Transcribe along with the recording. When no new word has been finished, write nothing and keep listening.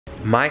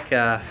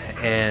Micah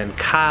and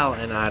Kyle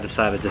and I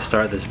decided to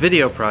start this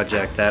video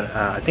project that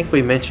I think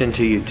we mentioned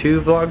to you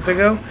 2 vlogs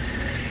ago,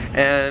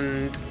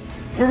 and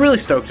we're really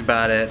stoked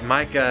about it.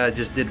 Micah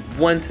just did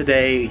one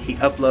today. He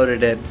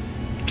uploaded it,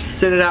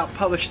 sent it out,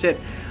 published it.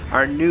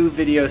 Our new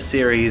video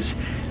series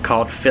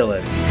called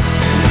Fillins.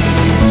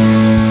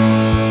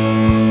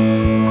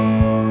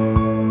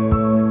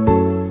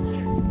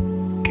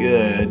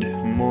 Good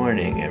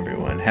morning,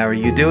 everyone. How are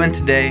you doing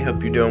today?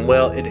 Hope you're doing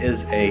well. It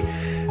is a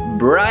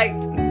bright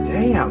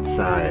day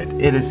outside.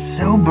 It is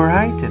so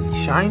bright and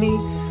shiny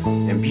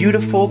and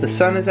beautiful. The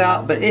sun is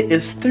out, but it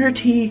is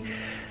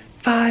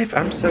 35,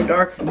 I'm so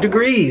dark,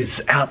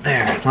 degrees out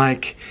there.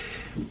 Like,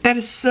 that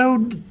is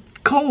so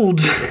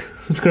cold. I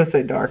was gonna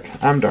say dark.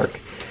 I'm dark.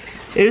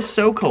 It is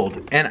so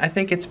cold, and I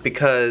think it's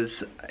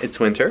because it's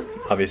winter,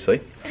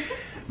 obviously.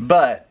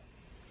 But,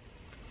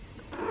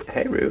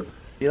 hey Rue,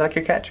 you like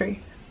your cat tree?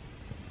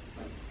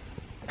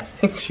 I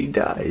think she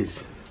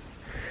dies.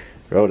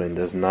 Roden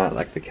does not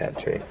like the cat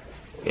tree.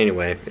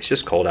 Anyway, it's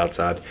just cold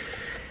outside.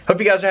 Hope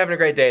you guys are having a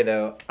great day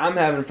though. I'm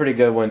having a pretty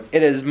good one.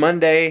 It is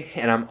Monday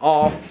and I'm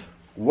off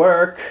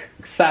work.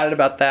 Excited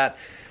about that.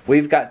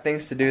 We've got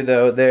things to do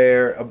though.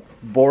 They're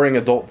boring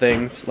adult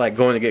things like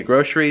going to get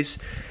groceries.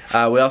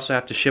 We also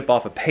have to ship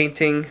off a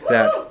painting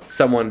that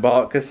someone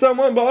bought, because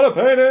someone bought a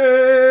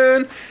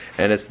painting,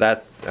 and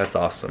that's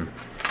awesome.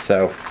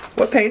 So,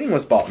 what painting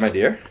was bought, my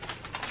dear?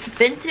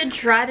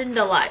 Vintage Ride and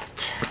Delight.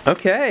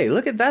 Okay,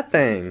 look at that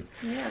thing.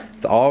 Yeah.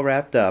 It's all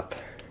wrapped up.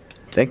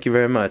 Thank you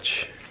very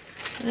much.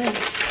 Yeah.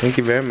 Thank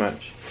you very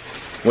much.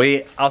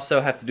 We also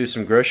have to do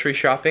some grocery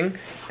shopping,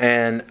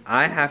 and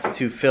I have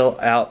to fill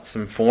out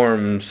some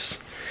forms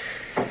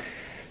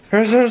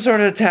for some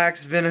sort of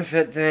tax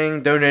benefit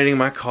thing, donating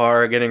my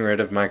car, getting rid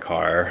of my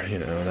car, you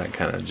know, that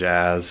kind of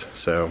jazz.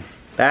 So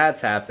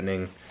that's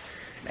happening.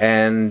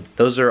 And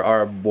those are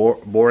our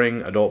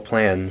boring adult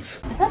plans.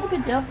 Is that a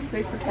good deal?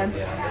 3 for 10.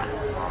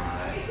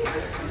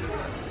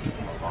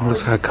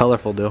 Looks like a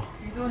colorful deal.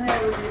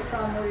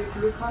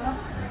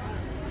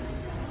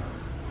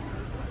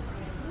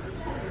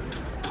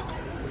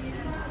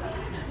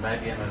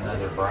 Maybe in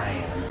another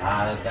brand.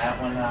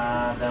 That one,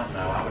 I don't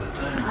know. I would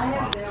assume.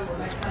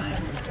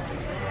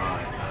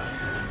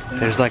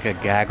 There's like a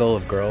gaggle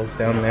of girls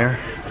down there,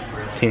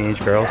 teenage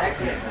girls,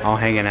 all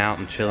hanging out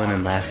and chilling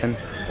and laughing.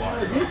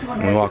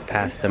 And we walked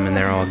past them and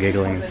they're all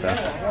giggling and stuff.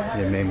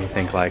 It made me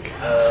think like,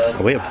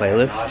 are we a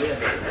playlist?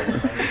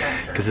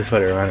 Because this is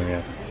what it reminded me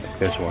of.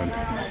 There's one.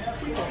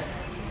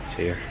 It's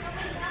here.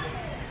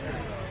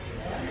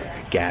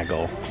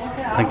 Gaggle.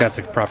 I think that's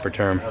a proper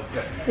term.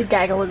 The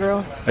gaggle of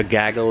girls. A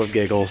gaggle of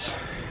giggles.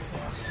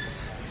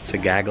 It's a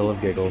gaggle of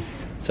giggles.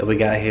 So we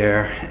got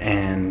here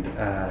and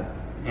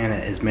Anna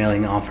is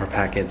mailing off her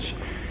package.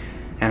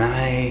 And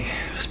I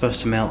was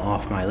supposed to mail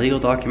off my legal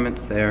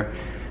documents there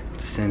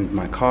to send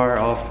my car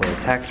off for a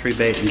tax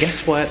rebate. And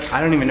guess what? I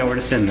don't even know where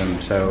to send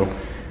them. So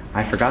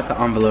I forgot the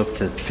envelope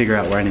to figure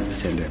out where I need to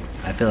send it.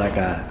 I feel like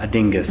a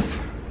dingus.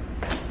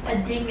 A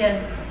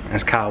dingus.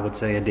 As Kyle would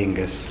say, a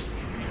dingus.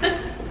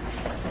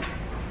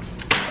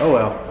 Oh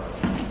well.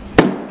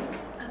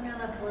 I'm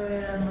gonna put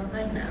it on the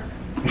thing now.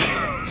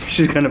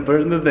 She's gonna put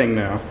it in the thing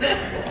now.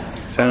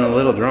 Sounded a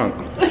little drunk.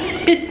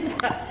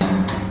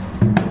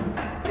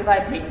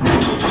 Goodbye, Pete.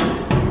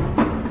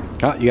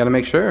 Oh, you gotta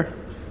make sure.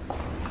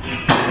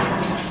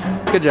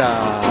 Good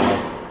job.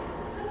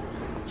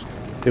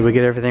 Did we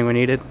get everything we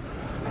needed?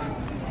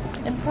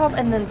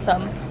 And then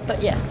some,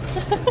 but yes.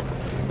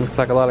 Looks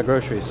like a lot of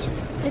groceries.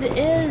 It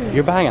is.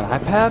 You're buying an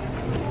iPad?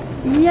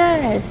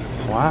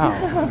 Yes.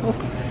 Wow.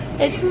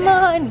 It's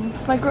mine.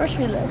 It's my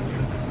grocery list.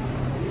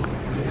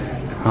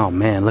 Oh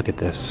man, look at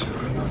this.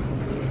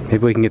 Maybe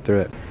we can get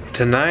through it.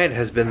 Tonight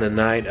has been the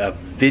night of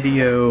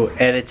video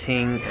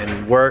editing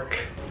and work.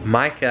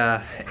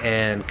 Micah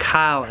and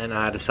Kyle and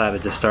I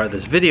decided to start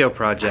this video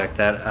project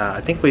that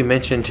I think we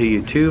mentioned to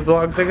you 2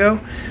 vlogs ago,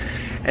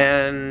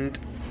 and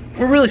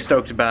we're really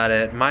stoked about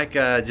it.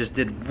 Micah just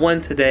did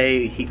one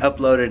today. He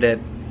uploaded it,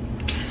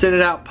 sent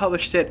it out,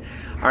 published it.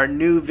 Our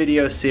new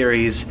video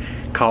series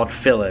called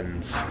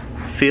Fillins.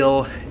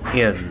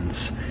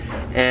 Fill-ins.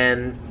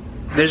 And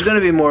there's going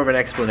to be more of an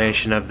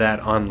explanation of that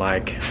on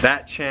like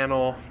that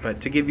channel,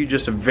 but to give you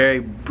just a very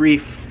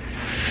brief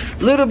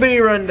little bitty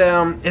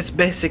rundown, it's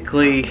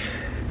basically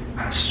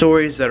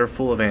stories that are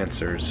full of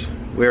answers.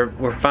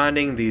 We're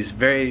finding these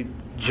very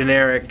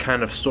generic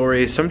kind of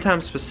stories,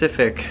 sometimes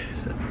specific,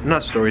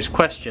 not stories,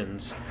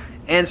 questions,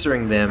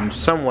 answering them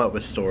somewhat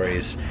with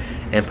stories,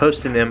 and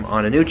posting them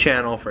on a new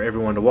channel for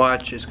everyone to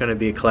watch. It's going to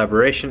be a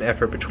collaboration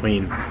effort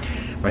between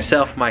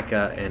myself,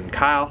 Micah, and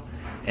Kyle,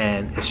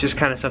 and it's just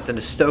kind of something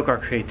to stoke our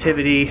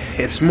creativity.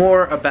 It's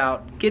more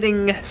about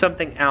getting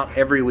something out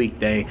every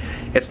weekday.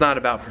 It's not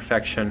about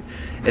perfection.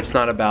 It's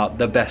not about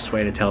the best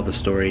way to tell the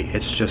story.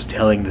 It's just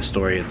telling the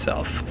story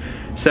itself.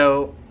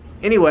 So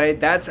anyway,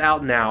 that's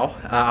out now.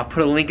 I'll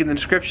put a link in the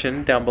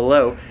description down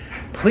below.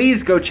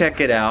 Please go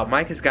check it out.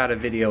 Mike has got a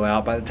video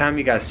out. By the time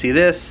you guys see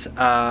this,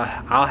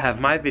 I'll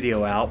have my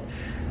video out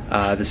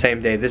the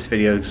same day this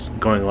video is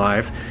going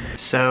live.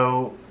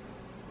 So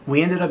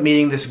we ended up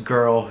meeting this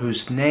girl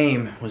whose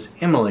name was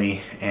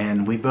Emily,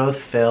 and we both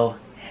fell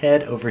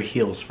head over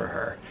heels for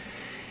her.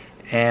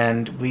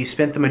 And we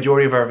spent the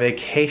majority of our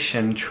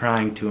vacation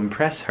trying to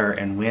impress her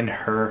and win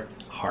her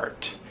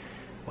heart.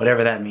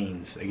 Whatever that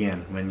means,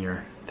 again, when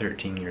you're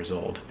 13 years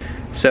old.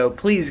 So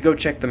please go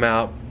check them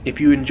out. If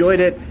you enjoyed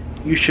it,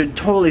 you should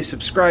totally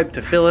subscribe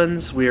to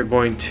Fillins. We are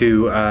going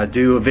to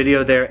do a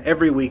video there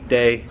every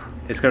weekday.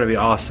 It's going to be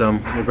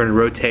awesome. We're going to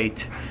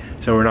rotate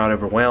so we're not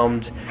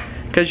overwhelmed,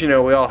 because you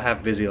know we all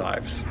have busy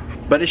lives.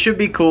 But it should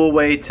be a cool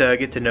way to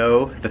get to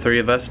know the three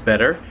of us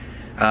better,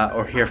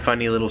 or hear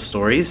funny little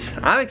stories.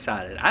 I'm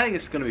excited. I think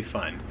it's going to be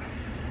fun.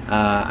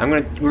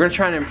 We're gonna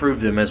try and improve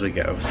them as we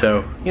go.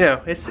 So you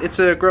know, it's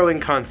a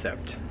growing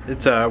concept.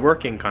 It's a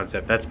working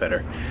concept. That's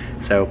better.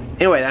 So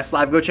anyway, that's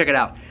live. Go check it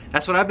out.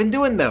 That's what I've been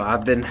doing though.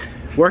 I've been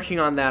working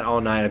on that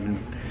all night. I've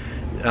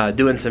been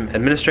doing some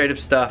administrative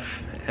stuff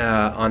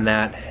on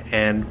that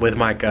and with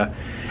Micah,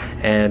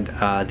 and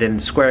then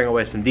squaring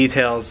away some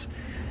details.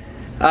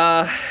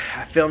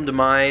 I filmed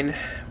mine,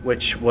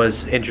 which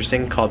was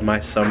interesting, called My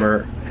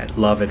Summer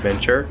Love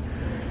Adventure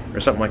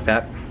or something like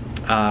that.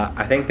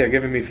 I think they're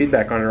giving me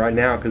feedback on it right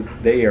now because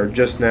they are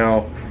just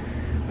now,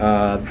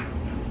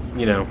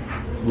 you know,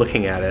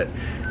 looking at it.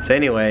 So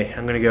anyway,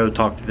 I'm gonna go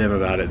talk to them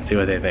about it and see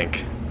what they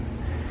think.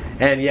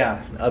 And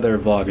yeah, other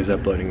vlog is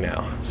uploading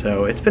now.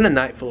 So it's been a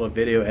night full of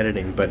video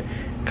editing, but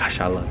gosh,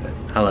 I love it.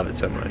 I love it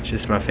so much.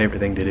 It's my favorite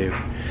thing to do.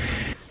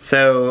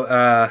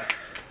 So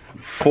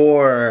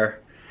for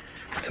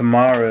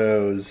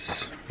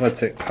tomorrow's,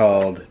 what's it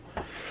called?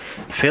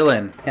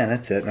 Fill-in. Yeah,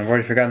 that's it. I've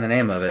already forgotten the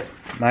name of it.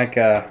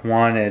 Micah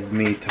wanted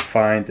me to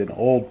find an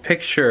old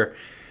picture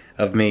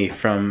of me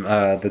from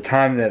the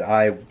time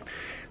that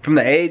from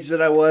the age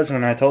that I was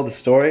when I told the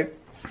story.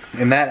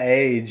 In that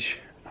age,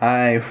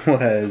 I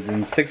was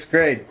in 6th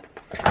grade.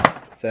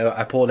 So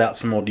I pulled out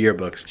some old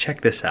yearbooks.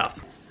 Check this out.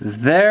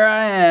 There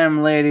I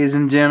am, ladies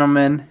and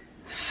gentlemen.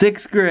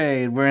 6th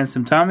grade, wearing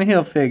some Tommy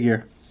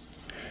Hilfiger.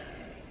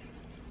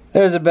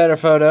 There's a better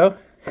photo.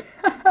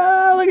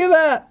 Look at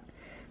that.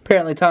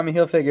 Apparently Tommy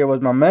Hilfiger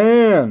was my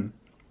man.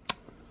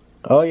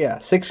 Oh yeah,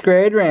 6th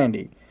grade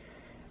Randy.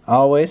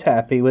 Always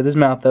happy with his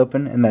mouth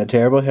open and that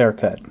terrible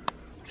haircut.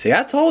 See,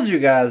 I told you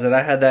guys that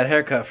I had that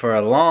haircut for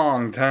a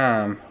long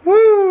time.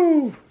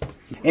 Woo!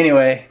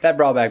 Anyway, that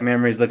brought back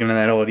memories looking at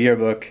that old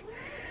yearbook.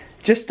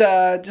 Just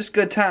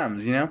good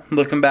times, you know,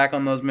 looking back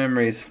on those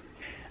memories.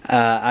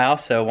 I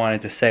also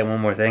wanted to say one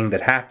more thing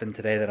that happened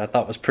today that I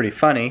thought was pretty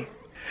funny.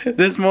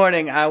 This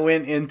morning I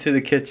went into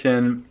the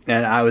kitchen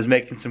and I was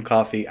making some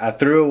coffee. I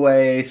threw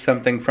away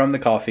something from the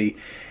coffee,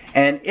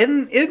 and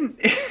in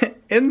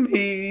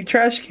the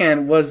trash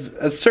can was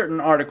a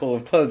certain article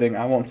of clothing.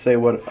 I won't say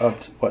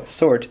what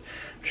sort.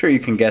 I'm sure you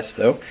can guess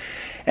though.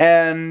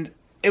 And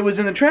it was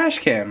in the trash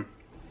can.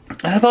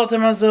 And I thought to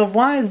myself,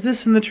 why is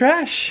this in the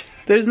trash?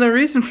 There's no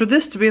reason for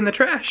this to be in the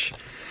trash.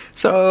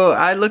 So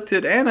I looked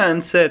at Anna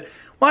and said,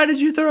 why did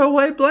you throw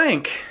away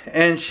blank?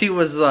 And she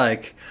was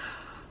like,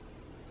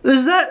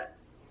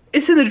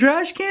 it's in the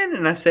trash can?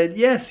 And I said,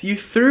 yes, you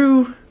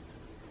threw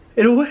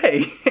it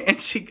away. And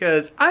she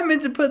goes, I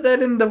meant to put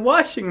that in the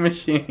washing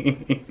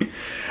machine.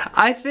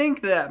 I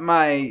think that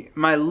my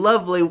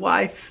lovely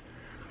wife,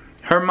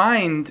 her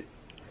mind,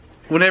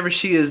 whenever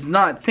she is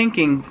not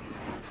thinking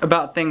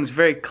about things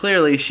very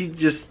clearly,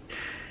 she's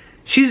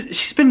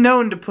been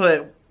known to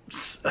put,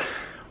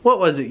 what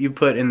was it you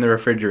put in the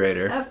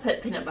refrigerator? I've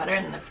put peanut butter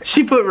in the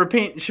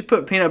refrigerator. She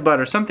put peanut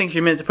butter, something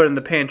she meant to put in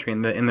the pantry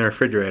in the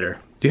refrigerator.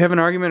 Do you have an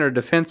argument or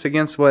defense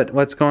against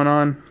what's going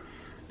on?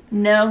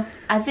 No,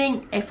 I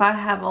think if I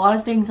have a lot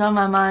of things on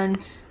my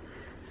mind,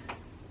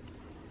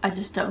 I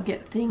just don't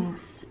get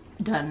things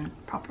done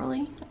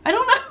properly. I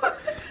don't know.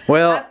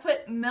 Well, I've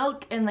put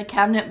milk in the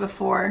cabinet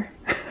before.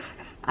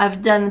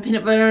 I've done the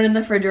peanut butter in the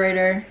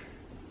refrigerator.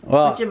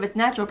 Well, which if it's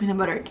natural peanut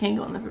butter, it can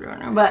go in the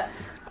refrigerator. But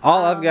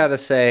all I've got to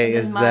say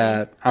is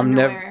that I'm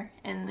never.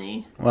 In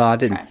the well, I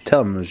didn't trash.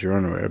 tell them it was your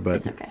underwear, but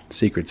it's okay.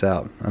 Secret's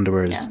out.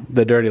 Underwear is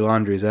the dirty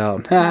laundry's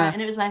out.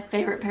 And it was my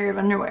favorite pair of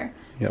underwear.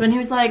 Yep. So when he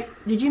was like,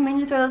 "Did you mean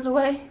to throw those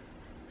away?"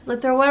 I was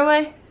like, "Throw what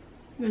away?"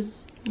 He goes,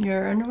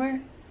 "Your underwear."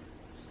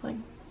 It's like,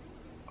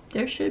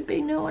 there should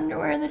be no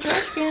underwear in the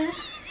trash can.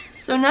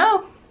 So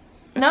no,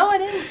 I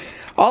didn't.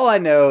 All I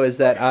know is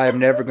that I'm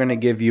never going to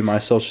give you my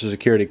social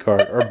security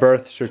card or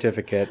birth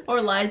certificate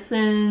or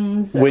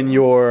license. When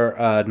you're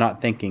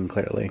not thinking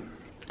clearly.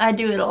 I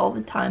do it all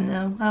the time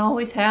though. I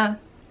always have.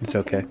 It's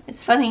okay.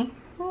 It's funny.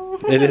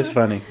 It is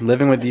funny.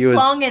 Living with you is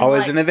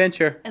always an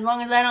adventure. As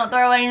long as I don't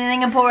throw away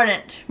anything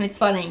important, it's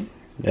funny.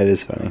 It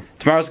is funny.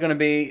 Tomorrow's going to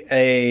be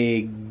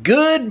a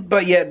good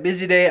but yet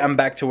busy day. I'm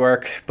back to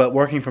work, but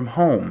working from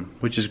home,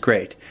 which is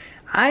great.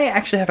 I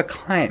actually have a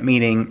client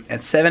meeting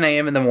at 7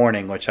 a.m. in the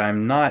morning, which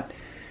I'm not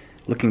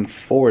looking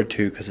forward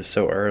to because it's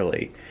so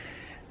early.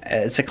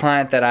 It's a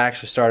client that I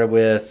actually started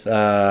with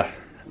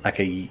like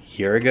a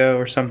year ago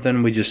or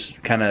something. We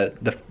just kind of,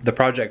 the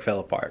project fell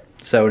apart.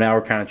 So now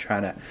we're kind of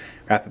trying to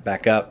wrap it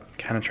back up.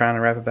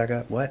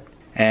 What?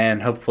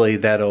 and hopefully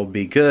that'll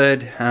be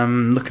good.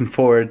 I'm looking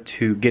forward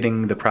to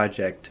getting the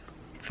project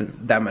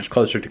that much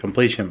closer to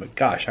completion, but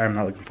gosh, I'm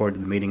not looking forward to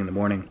the meeting in the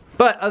morning.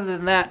 But other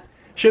than that,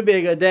 should be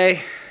a good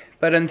day.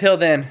 But until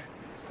then,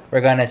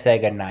 we're gonna say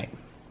goodnight.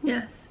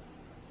 Yes,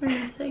 we're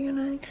gonna say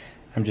goodnight.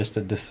 I'm just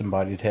a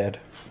disembodied head.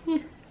 Yeah.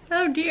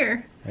 Oh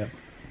dear. Yep.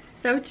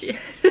 Is that what you...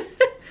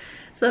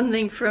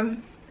 Something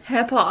from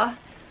Hapa.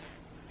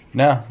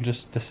 No,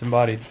 just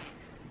disembodied.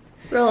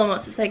 Roland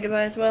wants to say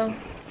goodbye as well.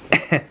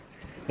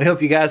 We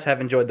hope you guys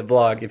have enjoyed the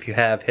vlog. If you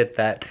have, hit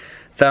that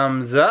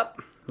thumbs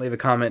up. Leave a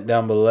comment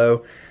down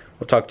below.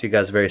 We'll talk to you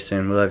guys very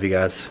soon. We love you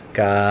guys.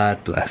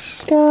 God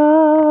bless.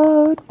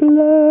 God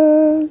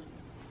bless.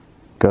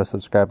 Go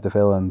subscribe to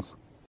Fillins.